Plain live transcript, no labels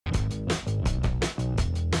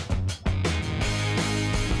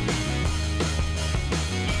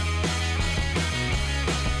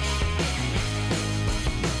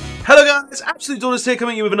Hello guys, Absolute Dawnist here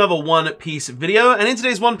coming at you with another One Piece video, and in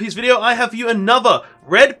today's One Piece video I have for you another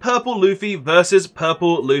Red Purple Luffy versus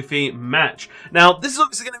Purple Luffy match. Now this is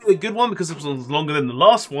obviously going to be a good one because this one's longer than the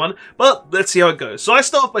last one, but let's see how it goes. So I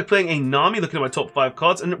start off by playing a Nami, looking at my top 5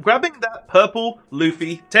 cards, and grabbing that Purple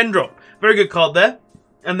Luffy 10 drop. Very good card there.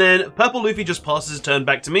 And then Purple Luffy just passes his turn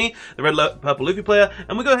back to me, the Purple Luffy player,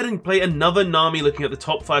 and we go ahead and play another Nami looking at the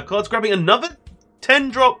top 5 cards, grabbing another 10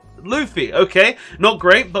 drop Luffy. Okay, not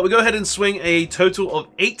great, but we go ahead and swing a total of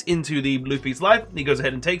 8 into the Luffy's life. He goes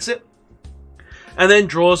ahead and takes it, and then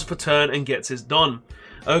draws for turn and gets his Don.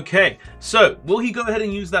 Okay, so will he go ahead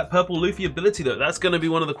and use that Purple Luffy ability though? That's going to be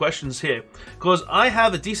one of the questions here, because I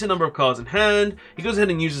have a decent number of cards in hand. He goes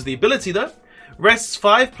ahead and uses the ability though. Rests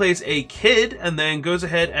 5, plays a Kid, and then goes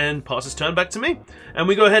ahead and passes turn back to me. And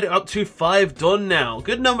we go ahead up to 5 Don now.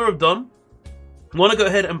 Good number of Don. Want to go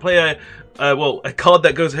ahead and play a card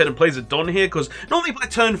that goes ahead and plays a Don here, because normally by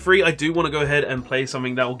turn 3 I do want to go ahead and play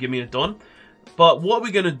something that will give me a Don. But what are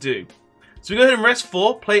we going to do? So we go ahead and rest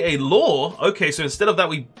 4, play a Law. Okay, so instead of that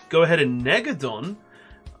we go ahead and neg a Don.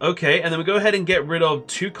 Okay, and then we go ahead and get rid of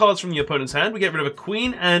 2 cards from the opponent's hand. We get rid of a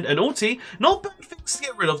Queen and an ulti. Not bad things to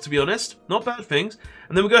get rid of, to be honest. Not bad things.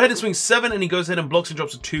 And then we go ahead and swing 7, and he goes ahead and blocks and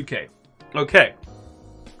drops a 2k. Okay,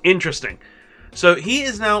 interesting. So he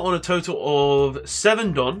is now on a total of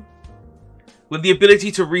 7 Don, with the ability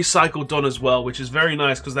to recycle Don as well, which is very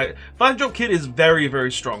nice, because that 5-drop Kid is very,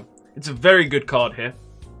 very strong. It's a very good card here.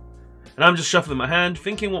 And I'm just shuffling my hand,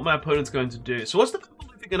 thinking what my opponent's going to do. So what's the Purple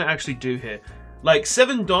Luffy going to actually do here? Like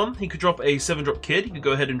 7 Don, he could drop a 7-drop Kid. He could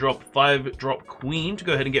go ahead and drop 5-drop Queen to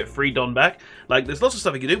go ahead and get 3 Don back. Like, there's lots of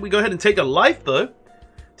stuff he could do. We go ahead and take a life, though.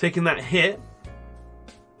 Taking that hit.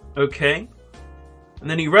 Okay. And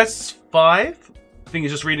then he rests 5. I think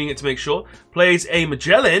he's just reading it to make sure. Plays a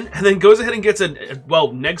Magellan, and then goes ahead and gets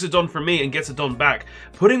negs a Don from me and gets a Don back.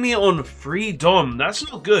 Putting me on 3 Don. That's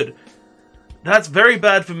not good. That's very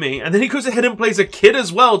bad for me. And then he goes ahead and plays a Kid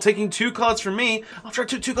as well, taking 2 cards from me after I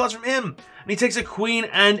took 2 cards from him. And he takes a Queen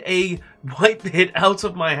and a White Hit out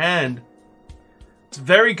of my hand. It's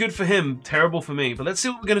very good for him, terrible for me. But let's see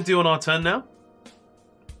what we're going to do on our turn now.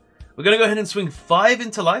 We're going to go ahead and swing 5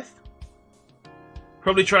 into life.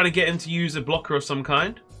 Probably trying to get him to use a blocker of some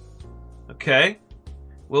kind. Okay.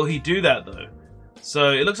 Will he do that though? So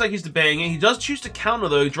it looks like he's debating it. He does choose to counter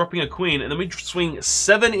though, dropping a Queen. And then we swing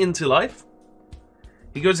 7 into life.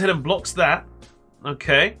 He goes ahead and blocks that.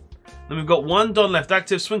 Okay. Then we've got 1 Don left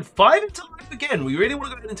active. Swing 5 into life again. We really want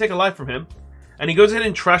to go ahead and take a life from him. And he goes ahead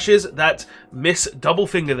and trashes that miss double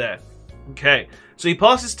finger there. Okay. So he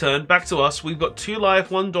passes turn. Back to us. We've got 2 life,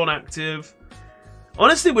 1 Don active.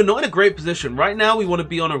 Honestly, we're not in a great position. Right now, we want to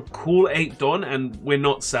be on a cool 8 Don, and we're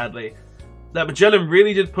not, sadly. That Magellan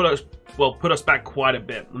really did put us back quite a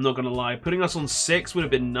bit. I'm not going to lie. Putting us on 6 would have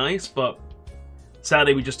been nice, but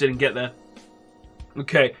sadly, we just didn't get there.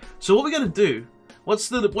 Okay, so what we're going to do, what's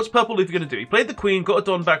Purple Luffy going to do? He played the Queen, got a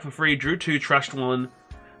Don back for free, drew 2, trashed 1, and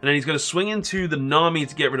then he's going to swing into the Nami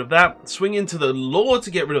to get rid of that, swing into the Law to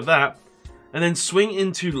get rid of that, and then swing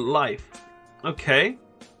into life. Okay.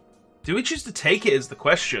 Do we choose to take it is the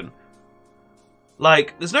question.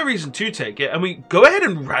 Like, there's no reason to take it, and we go ahead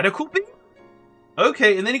and Radical Beam?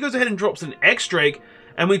 Okay, and then he goes ahead and drops an X-Drake,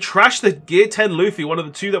 and we trash the Gear 10 Luffy, one of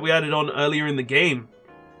the 2 that we added on earlier in the game.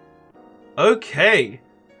 Okay.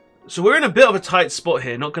 So we're in a bit of a tight spot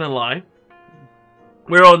here, not gonna lie.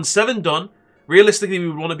 We're on 7 Don. Realistically, we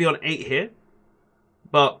would want to be on 8 here.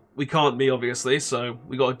 But we can't be, obviously, so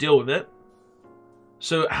we gotta deal with it.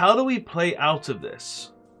 So how do we play out of this?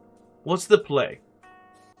 What's the play?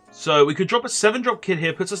 So we could drop a 7-drop Kid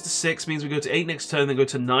here, puts us to 6, means we go to 8 next turn, then go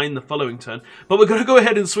to 9 the following turn. But we're going to go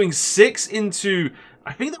ahead and swing 6 into...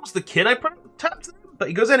 I think that was the Kid I tapped him, but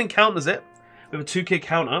he goes ahead and counters it. We have a 2k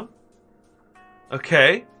counter.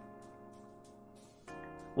 Okay.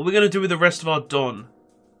 What are we going to do with the rest of our Don?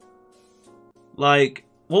 Like,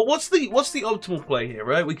 well, what's the optimal play here,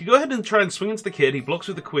 right? We could go ahead and try and swing into the Kid. He blocks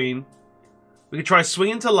with the Queen. We could try swing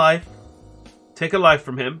into life. Take a life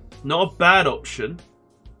from him. Not a bad option.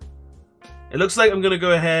 It looks like I'm going to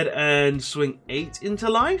go ahead and swing 8 into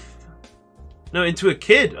life. No, into a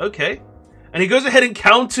Kid. Okay. And he goes ahead and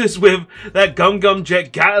counters with that Gum Gum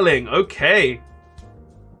Jet Gatling. Okay.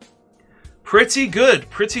 Pretty good.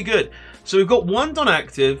 Pretty good. So we've got 1 Don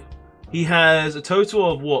active. He has a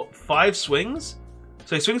total of, what, 5 swings?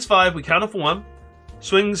 So he swings 5. We counter for 1.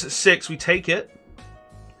 Swings 6. We take it.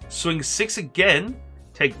 Swings 6 again.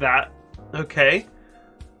 Take that. Okay.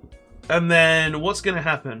 And then what's going to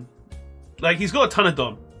happen? Like, he's got a ton of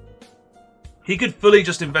Don. He could fully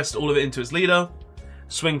just invest all of it into his leader.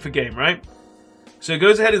 Swing for game, right? So it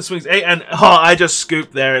goes ahead and swings 8, and oh, I just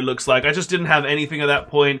scooped there, it looks like. I just didn't have anything at that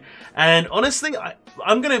point. And honestly,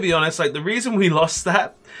 I'm going to be honest, like the reason we lost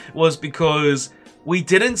that was because we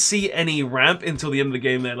didn't see any ramp until the end of the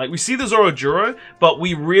game there. Like, we see the Zorojuro, but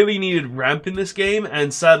we really needed ramp in this game,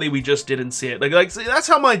 and sadly, we just didn't see it. Like that's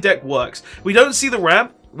how my deck works. We don't see the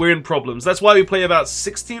ramp, we're in problems. That's why we play about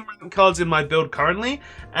 16 ramp cards in my build currently,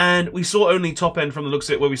 and we saw only top end from the looks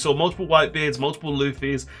of it, where we saw multiple Whitebeards, multiple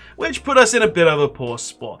Luffys, which put us in a bit of a poor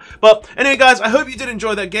spot. But anyway, guys, I hope you did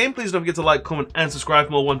enjoy that game. Please don't forget to like, comment, and subscribe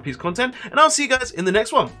for more One Piece content, and I'll see you guys in the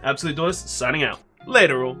next one. Absolute Doris, signing out.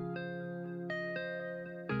 Later all.